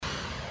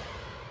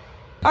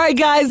All right,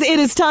 guys, it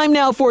is time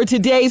now for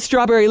today's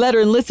Strawberry Letter.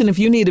 And listen, if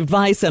you need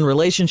advice on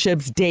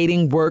relationships,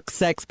 dating, work,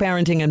 sex,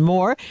 parenting, and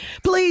more,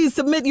 please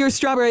submit your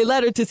Strawberry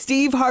Letter to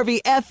Steve Harvey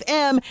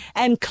FM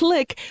and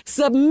click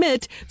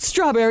Submit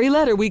Strawberry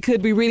Letter. We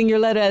could be reading your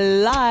letter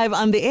live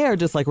on the air,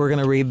 just like we're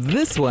going to read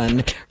this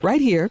one right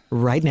here,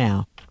 right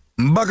now.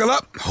 Buckle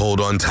up.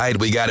 Hold on tight.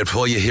 We got it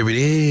for you. Here it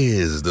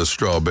is, the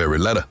Strawberry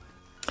Letter.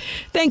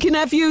 Thank you,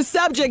 nephew.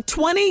 Subject,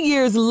 20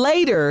 years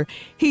later,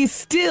 he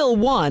still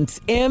wants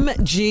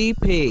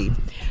MGP.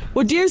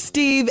 Well, dear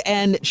Steve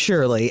and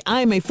Shirley, I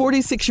am a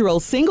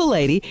 46-year-old single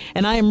lady,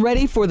 and I am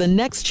ready for the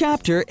next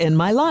chapter in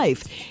my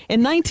life.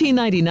 In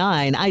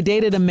 1999, I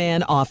dated a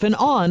man off and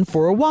on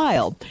for a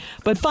while,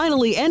 but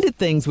finally ended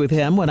things with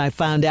him when I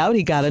found out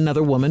he got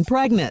another woman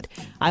pregnant.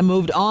 I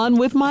moved on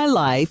with my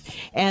life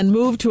and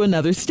moved to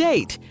another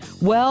state.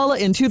 Well,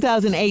 in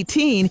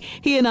 2018,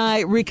 he and I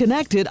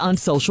reconnected on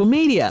social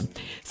media.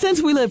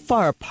 Since we live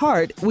far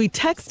apart, we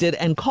texted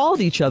and called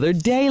each other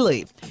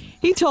daily.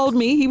 He told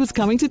me he was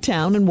coming to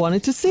town and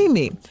wanted to see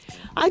me.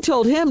 I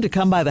told him to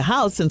come by the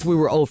house since we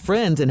were old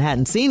friends and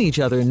hadn't seen each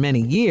other in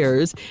many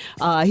years.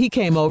 He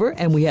came over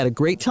and we had a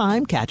great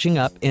time catching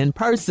up in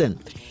person.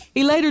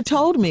 He later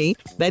told me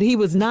that he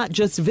was not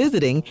just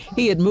visiting,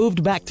 he had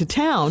moved back to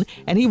town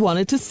and he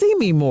wanted to see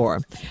me more.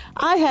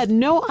 I had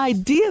no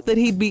idea that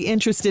he'd be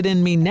interested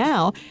in me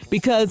now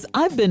because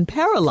I've been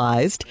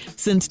paralyzed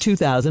since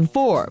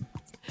 2004.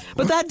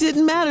 But that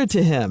didn't matter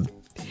to him.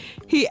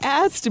 He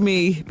asked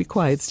me, be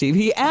quiet, Steve.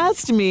 He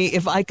asked me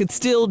if I could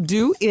still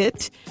do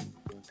it.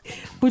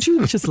 Would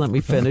you just let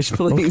me finish,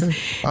 please?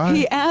 Okay.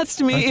 He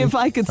asked me if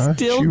I could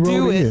still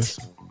do it.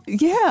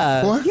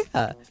 Yeah. What?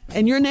 Yeah.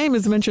 And your name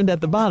is mentioned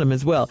at the bottom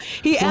as well.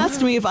 He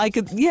asked me if I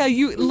could. Yeah,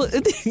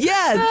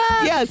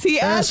 yes. He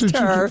asked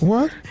her.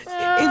 What?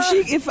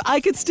 If I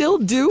could still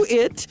do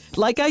it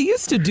like I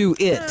used to do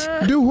it.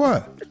 Do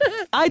what?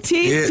 I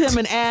teased him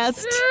and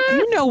asked,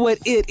 you know what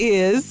it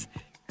is.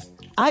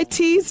 I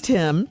teased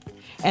him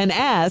and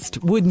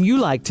asked, wouldn't you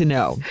like to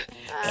know?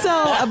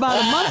 So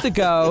about a month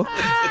ago,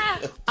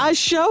 I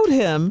showed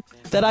him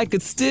that I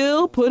could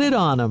still put it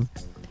on him.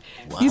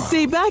 Wow. You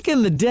see, back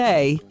in the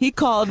day, he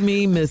called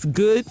me Miss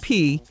Good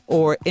P,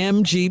 or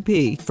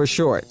MGP for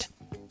short.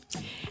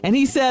 And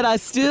he said I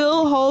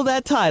still hold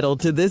that title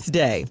to this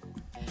day.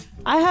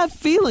 I have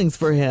feelings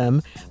for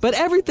him, but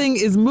everything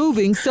is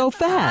moving so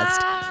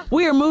fast.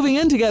 We are moving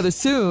in together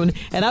soon,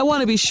 and I want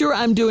to be sure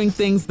I'm doing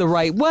things the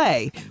right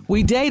way.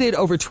 We dated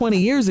over 20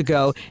 years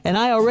ago, and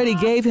I already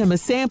gave him a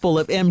sample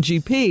of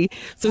MGP,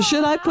 so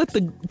should I put the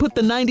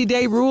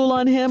 90-day rule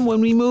on him when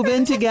we move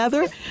in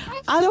together?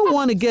 I don't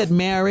want to get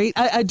married.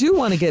 I do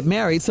want to get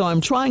married, so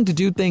I'm trying to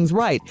do things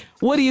right.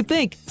 What do you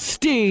think,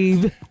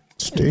 Steve?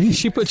 Steve?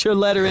 She put your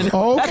letter in.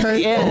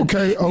 Okay, yeah.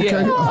 Okay,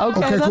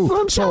 that's cool.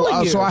 what I'm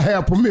telling you. So I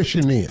have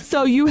permission then.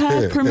 So you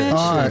have permission.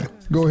 All right,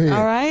 go ahead.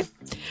 All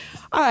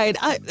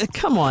right.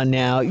 Come on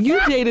now. You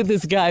dated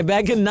this guy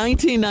back in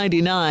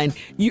 1999.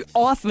 You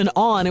off and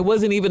on. It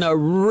wasn't even a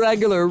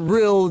regular,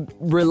 real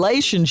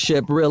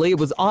relationship, really. It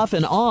was off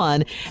and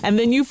on. And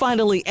then you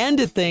finally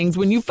ended things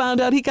when you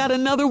found out he got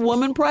another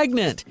woman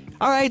pregnant.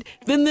 All right.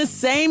 Then this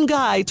same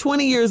guy,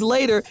 20 years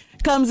later,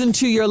 comes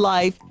into your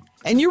life.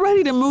 And you're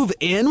ready to move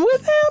in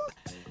with him?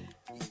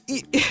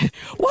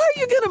 Why are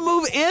you going to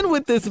move in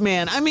with this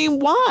man? I mean,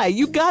 why?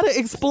 You got to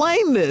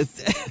explain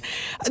this.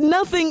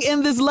 Nothing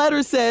in this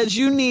letter says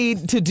you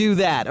need to do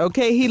that,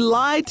 okay? He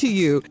lied to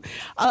you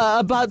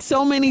about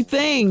so many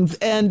things.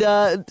 And,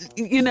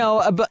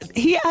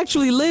 he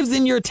actually lives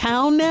in your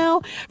town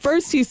now.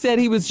 First, he said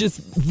he was just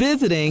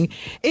visiting.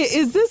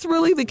 Is this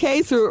really the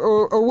case,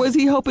 or was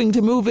he hoping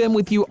to move in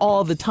with you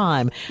all the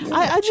time?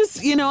 I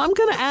just, I'm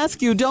going to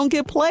ask you, don't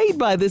get played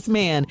by this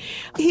man.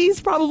 He's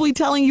probably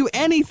telling you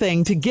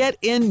anything to get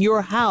in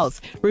your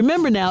house.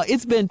 Remember now,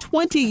 it's been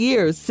 20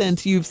 years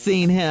since you've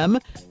seen him.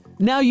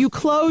 Now you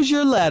close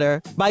your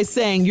letter by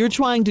saying you're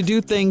trying to do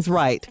things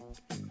right.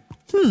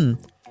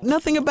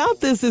 Nothing about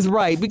this is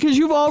right because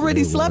you've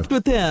already slept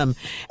with him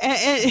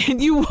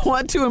and you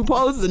want to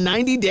impose the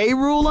 90-day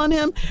rule on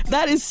him?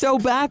 That is so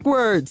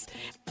backwards.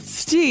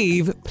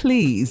 Steve,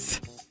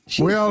 please.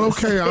 Well,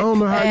 okay, I don't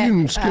know how you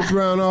can skip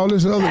around all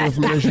this other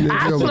information.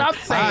 That's what I'm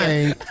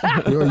saying.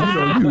 I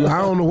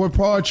don't know what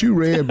part you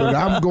read, but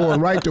I'm going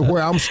right to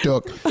where I'm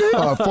stuck.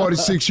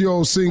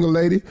 46-year-old single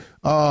lady,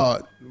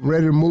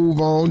 ready to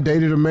move on,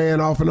 dated a man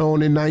off and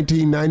on in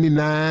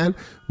 1999,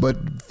 but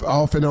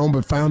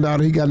found out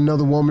he got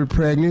another woman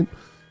pregnant.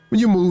 When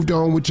you moved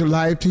on with your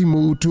life, he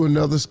moved to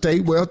another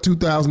state. Well,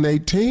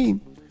 2018,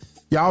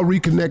 y'all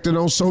reconnected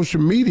on social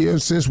media.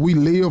 Since we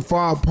live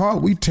far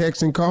apart, we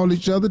text and call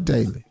each other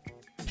daily.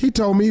 He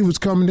told me he was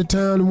coming to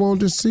town and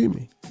wanted to see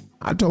me.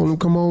 I told him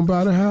come on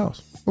by the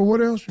house. Well,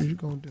 what else was you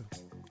gonna do?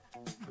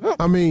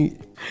 I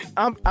mean,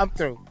 I'm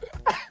through.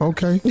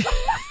 Okay.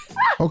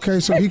 Okay,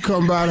 so he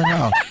come by the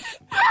house.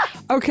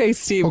 Okay,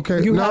 Steve,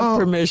 you have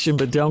permission,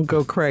 but don't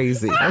go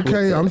crazy.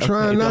 Okay, I'm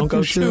trying not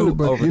to shoot,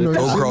 but go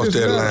across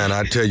that line.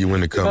 I'll tell you when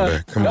to come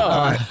back. Come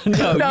on.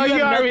 No,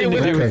 you already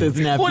with this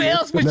nephew. What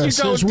else would you go do?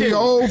 Since we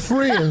old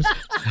friends,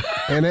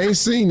 and ain't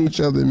seen each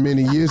other in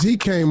many years. He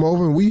came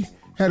over and we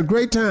had a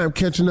great time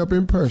catching up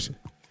in person.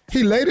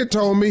 He later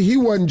told me he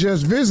wasn't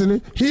just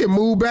visiting, he had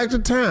moved back to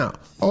town.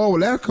 Oh, well,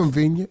 that's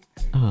convenient.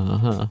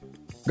 Uh-huh.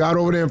 Got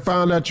over there and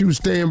found out you was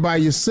staying by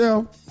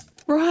yourself.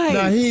 Right.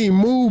 Now, he ain't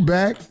moved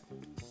back.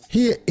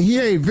 He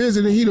ain't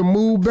visiting, he done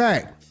moved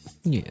back.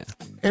 Yeah.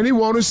 And he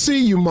want to see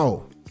you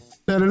more.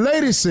 Now, the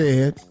lady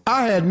said,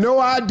 I had no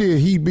idea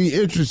he'd be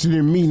interested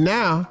in me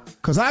now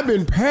because I've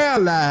been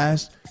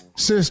paralyzed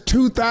since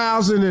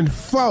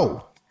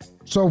 2004.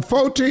 So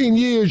 14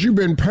 years you've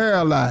been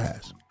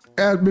paralyzed.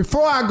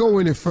 Before I go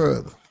any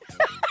further,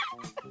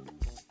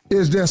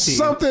 is there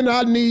something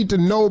I need to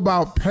know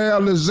about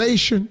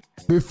paralyzation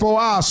before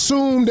I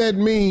assume that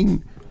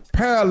mean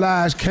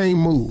paralyzed can't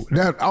move?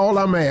 That's all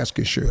I'm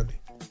asking, Shirley.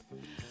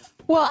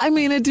 Well, I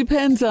mean, it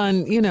depends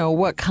on,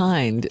 what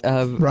kind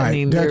of. Right. I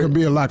mean, that could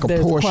be like a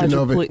portion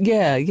of it.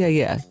 Yeah.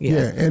 Yeah,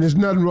 and there's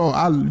nothing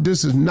wrong.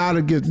 This is not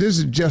against, this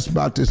is just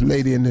about this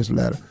lady in this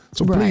letter.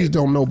 So please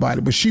don't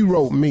nobody. But she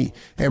wrote me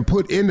and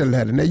put in the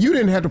letter. Now, you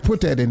didn't have to put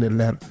that in the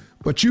letter,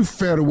 but you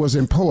felt it was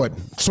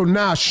important. So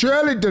now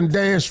Shirley done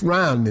danced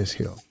around this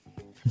hill.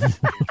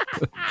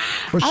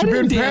 But she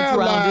been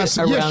paralyzed.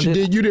 Yes, you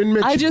did. You didn't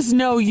mention it. I just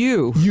know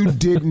you. You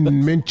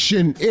didn't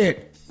mention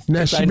it.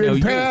 Now, she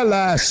been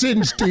paralyzed,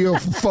 sitting still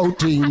for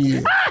 14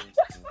 years.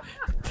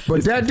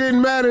 But that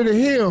didn't matter to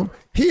him.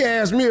 He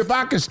asked me if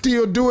I could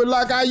still do it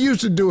like I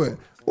used to do it.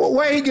 Well,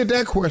 where he get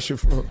that question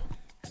from?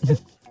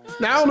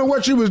 Now, I don't know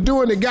what you was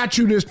doing that got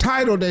you this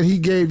title that he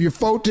gave you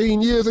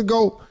 14 years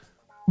ago,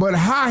 but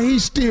how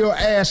he's still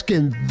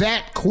asking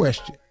that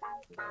question.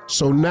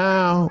 So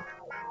now,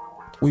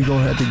 we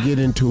going to have to get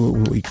into it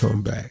when we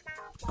come back.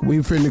 We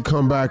finna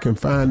come back and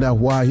find out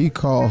why he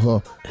called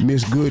her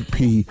Miss Good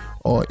P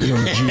or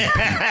MGP.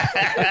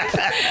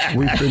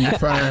 We finna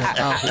find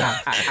out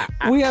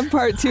why. We have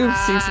part 2 of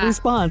Steve's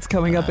response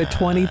coming up at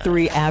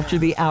 23 after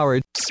the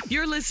hour.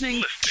 You're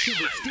listening to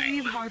the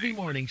Steve Harvey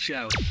Morning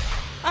Show.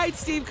 All right,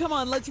 Steve, come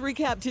on. Let's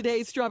recap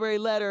today's Strawberry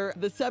Letter.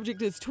 The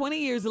subject is 20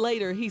 years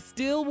later, he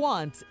still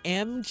wants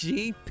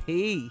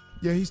MGP.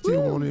 Yeah, he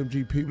still wants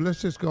MGP. But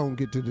let's just go and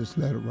get to this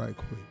letter right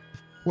quick.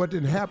 What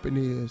didn't happen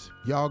is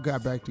y'all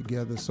got back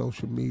together,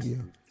 social media.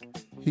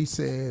 He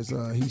says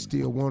he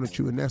still wanted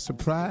you, and that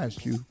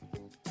surprised you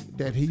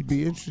that he'd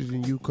be interested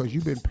in you because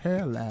you've been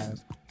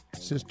paralyzed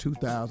since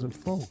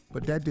 2004.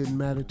 But that didn't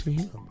matter to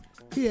him.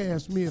 He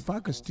asked me if I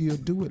could still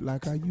do it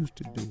like I used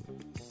to do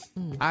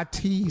it. I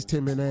teased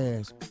him and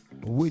asked,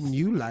 wouldn't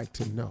you like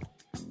to know?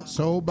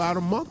 So about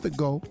a month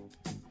ago,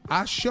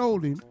 I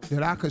showed him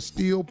that I could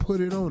still put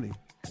it on him.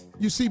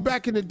 You see,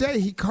 back in the day,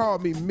 he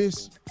called me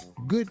Miss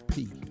Good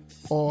P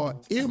or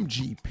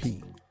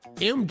MGP.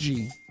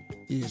 MG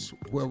is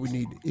where we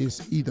need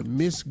is either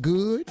Miss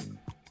Good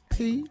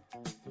P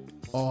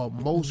or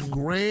Most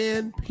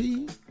Grand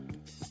P.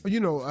 You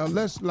know,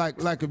 let's like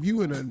if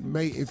you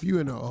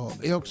in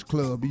a Elks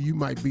Club, you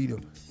might be the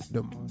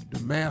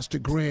Master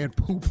Grand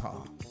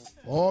Poopah.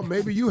 Or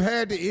maybe you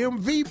had the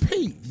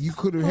MVP. You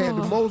could have had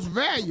the most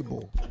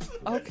valuable.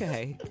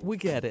 Okay, we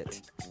get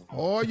it.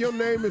 Or your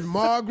name is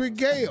Margaret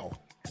Gale.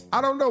 I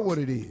don't know what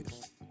it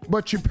is,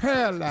 but you're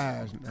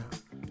paralyzed now.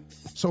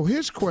 So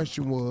his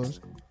question was,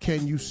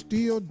 can you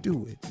still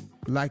do it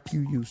like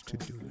you used to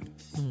do it?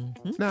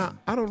 Mm-hmm. Now,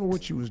 I don't know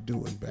what you was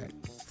doing back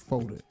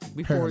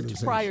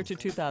prior to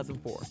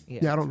 2004.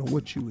 Yeah, I don't know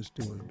what you was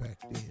doing back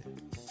then.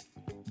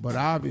 But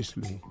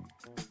obviously,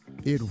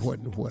 it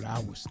wasn't what I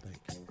was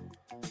thinking.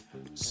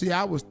 See,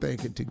 I was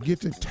thinking to get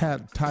the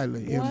title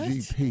of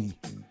MGP,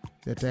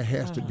 that there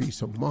has to be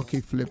some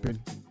monkey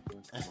flipping,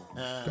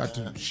 got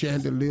the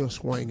chandelier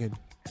swinging,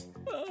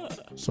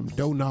 some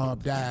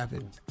doorknob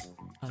diving,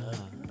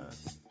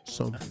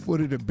 some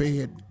foot of the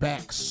bed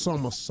back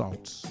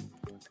somersaults.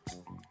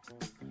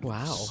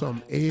 Wow.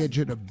 Some edge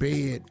of the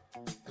bed,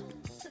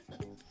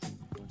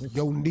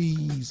 your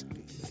knees,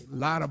 a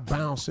lot of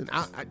bouncing.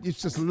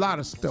 It's just a lot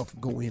of stuff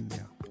go in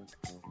there.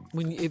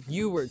 If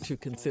you were to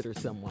consider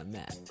someone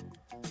that.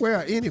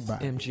 Well,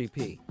 anybody.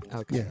 MGP.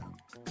 Okay. Yeah.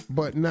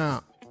 But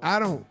now,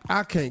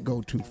 I can't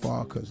go too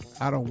far because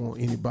I don't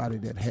want anybody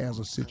that has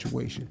a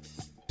situation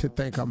to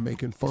think I'm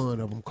making fun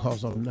of them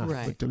because I'm not.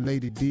 Right. But the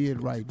lady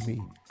did write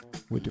me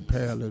with the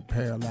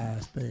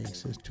paralyzed thing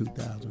since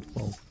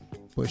 2004.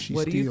 But she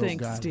what do still you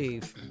think, got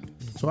Steve?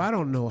 It. So I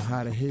don't know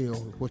how the hell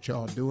what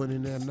y'all doing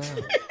in there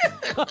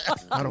now.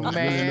 I don't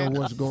really know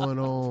what's going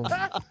on.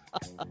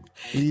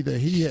 Either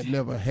he had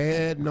never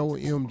had no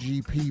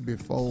MGP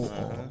before,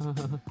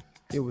 or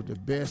it was the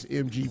best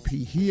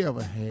MGP he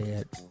ever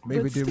had.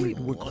 Maybe it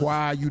didn't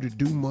require you to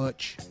do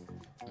much.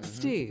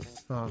 Steve,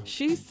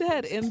 she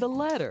said in the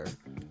letter,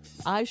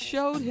 I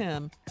showed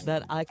him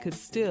that I could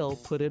still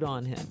put it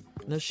on him.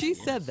 Now, she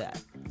said that.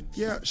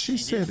 Yeah, she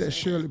said that,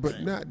 Shirley,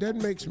 but now that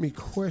makes me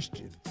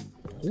question,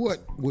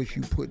 what was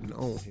you putting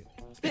on him?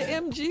 The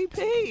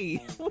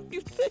MGP. What do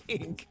you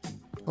think?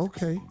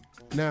 Okay.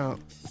 Now,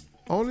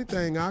 only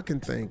thing I can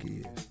think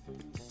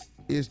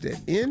is that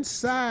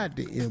inside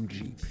the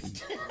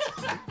MGP.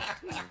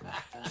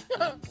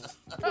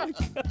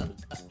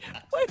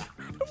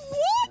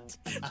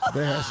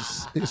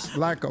 It's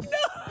like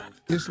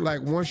it's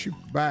like once you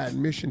buy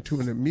admission to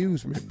an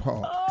amusement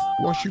park,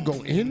 once you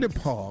go in the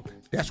park,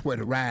 that's where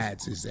the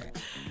rides is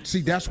at.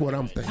 See, that's what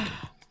I'm thinking.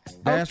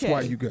 That's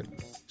why you get.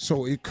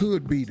 So it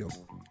could be the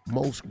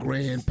most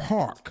grand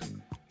park.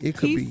 It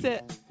could be.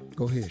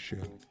 Go ahead,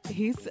 Shirley.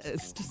 He said,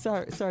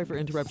 sorry for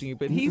interrupting you,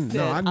 but he said,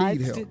 no, I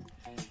need help.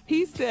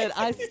 He said,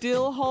 I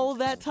still hold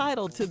that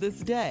title to this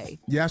day.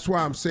 Yeah, that's why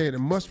I'm saying there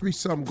must be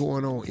something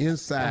going on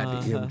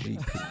inside the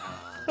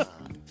MGP.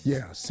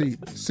 Yeah, see,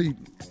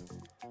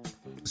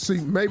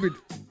 maybe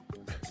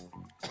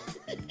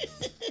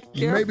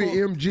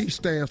MG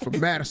stands for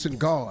Madison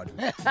Garden.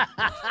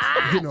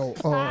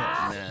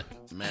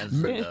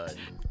 Madison Garden.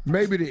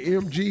 Maybe the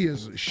MG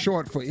is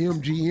short for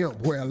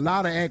MGM, where a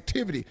lot of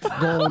activity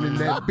going on in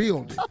that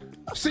building.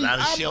 See, a lot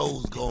of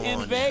shows going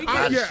on. In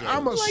Vegas?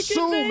 I'm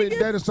assuming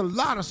that it's a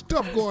lot of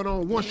stuff going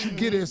on once you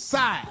get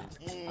inside.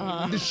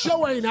 The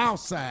show ain't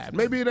outside.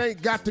 Maybe it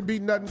ain't got to be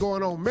nothing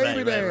going on.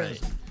 Maybe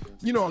there's,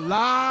 a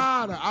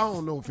lot of, I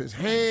don't know if it's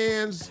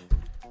hands.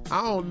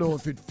 I don't know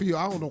if it feels,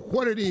 I don't know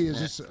what it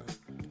is.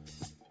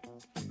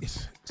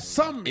 It's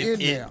something in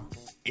there.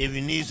 If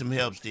you need some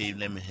help, Steve,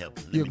 let me help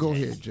you. Go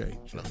ahead, Jay.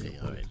 Okay,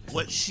 all right.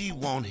 What she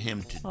want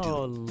him to do.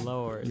 Oh,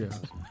 Lord. Yeah.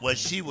 What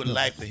she would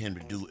like for him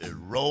to do is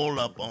roll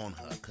up on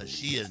her, because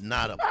she is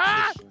not a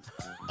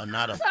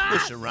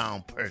push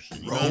around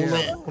person. You know what I'm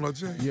saying? Roll up on her,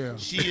 Jay. Yeah.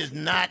 She is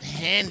not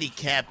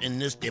handicapped in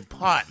this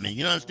department.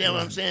 You understand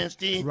what I'm saying,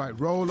 Steve? Right,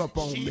 roll up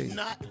on me.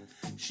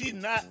 She's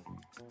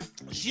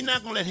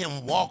not gonna let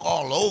him walk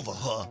all over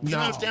her. You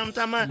understand what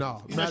I'm talking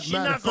about? No, she's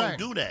not gonna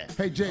do that.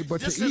 Hey, Jay,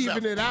 but this to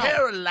even it out,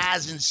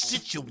 paralyzing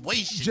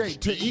situation. Jay,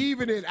 to Steve.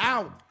 even it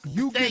out,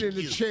 you get in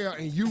the you. chair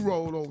and you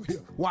roll over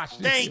here. Watch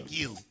this. Thank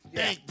you.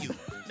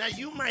 Now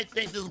you might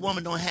think this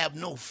woman don't have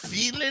no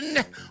feeling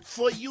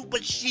for you,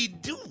 but she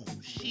do.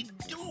 She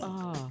do.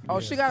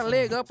 She got a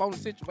leg up on the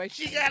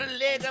situation. She got a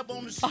leg up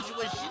on the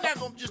situation. She's not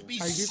gonna just be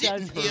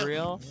sitting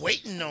here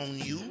waiting on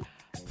you.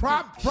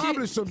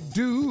 Probably some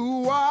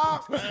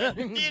do-wop. I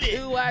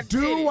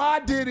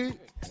did it.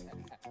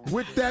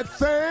 With that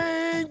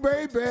thing,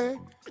 baby.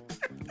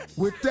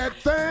 With that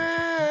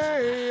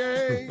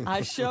thing.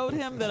 I showed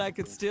him that I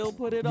could still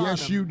put it on him.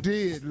 Yes, you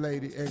did,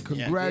 lady, and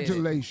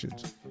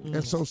congratulations.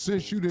 And so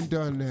since you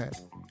done that,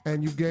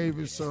 and you gave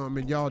it some,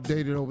 and y'all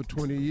dated over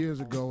 20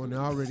 years ago, and I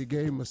already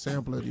gave him a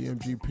sample of the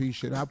MGP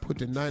shit, I put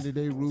the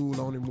 90-day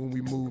rule on him when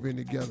we move in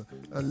together.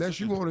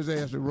 Unless you want his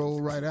ass to roll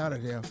right out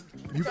of there,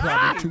 you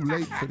probably too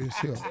late for this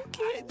here. You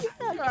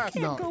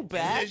can't go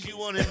back. Unless you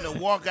want him to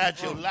walk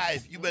out your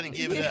life, you better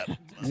give it up.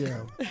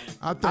 Yeah.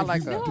 I think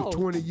like that. the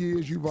 20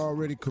 years you've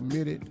already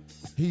committed.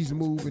 He's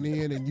moving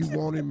in and you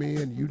want him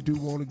in. You do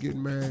want to get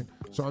married.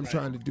 So I'm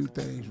trying to do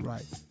things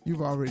right.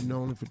 You've already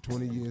known him for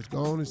 20 years.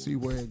 Go on and see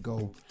where it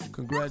goes.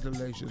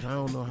 Congratulations. I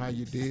don't know how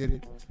you did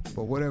it,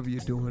 but whatever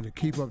you're doing,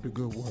 keep up the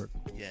good work.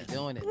 Yeah.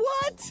 Doing it.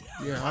 What?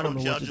 Yeah, I don't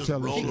know what to tell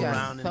roll her.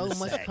 around in so the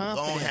much sack.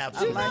 confidence. Go have Do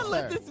some not fun.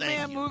 let this Thank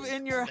man you. move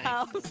in your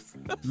house.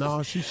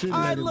 No, she shouldn't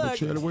All let right, him. look. But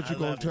Shirley, what you I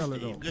gonna love tell her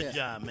Steve. though? Good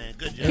job, man.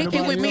 Good job. Kick it with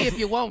Anybody me else? if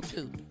you want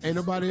to. Ain't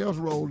nobody else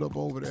rolled up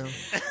over there.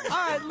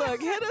 All right,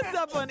 look, hit us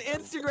up on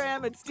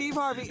Instagram at Steve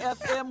Harvey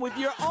FM with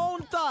your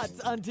own thoughts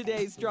on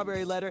today's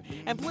Strawberry Letter.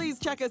 And please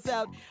check us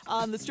out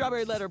on the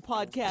Strawberry Letter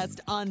podcast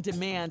on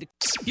demand.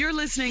 You're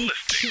listening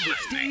to the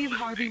Steve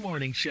Harvey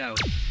Morning Show.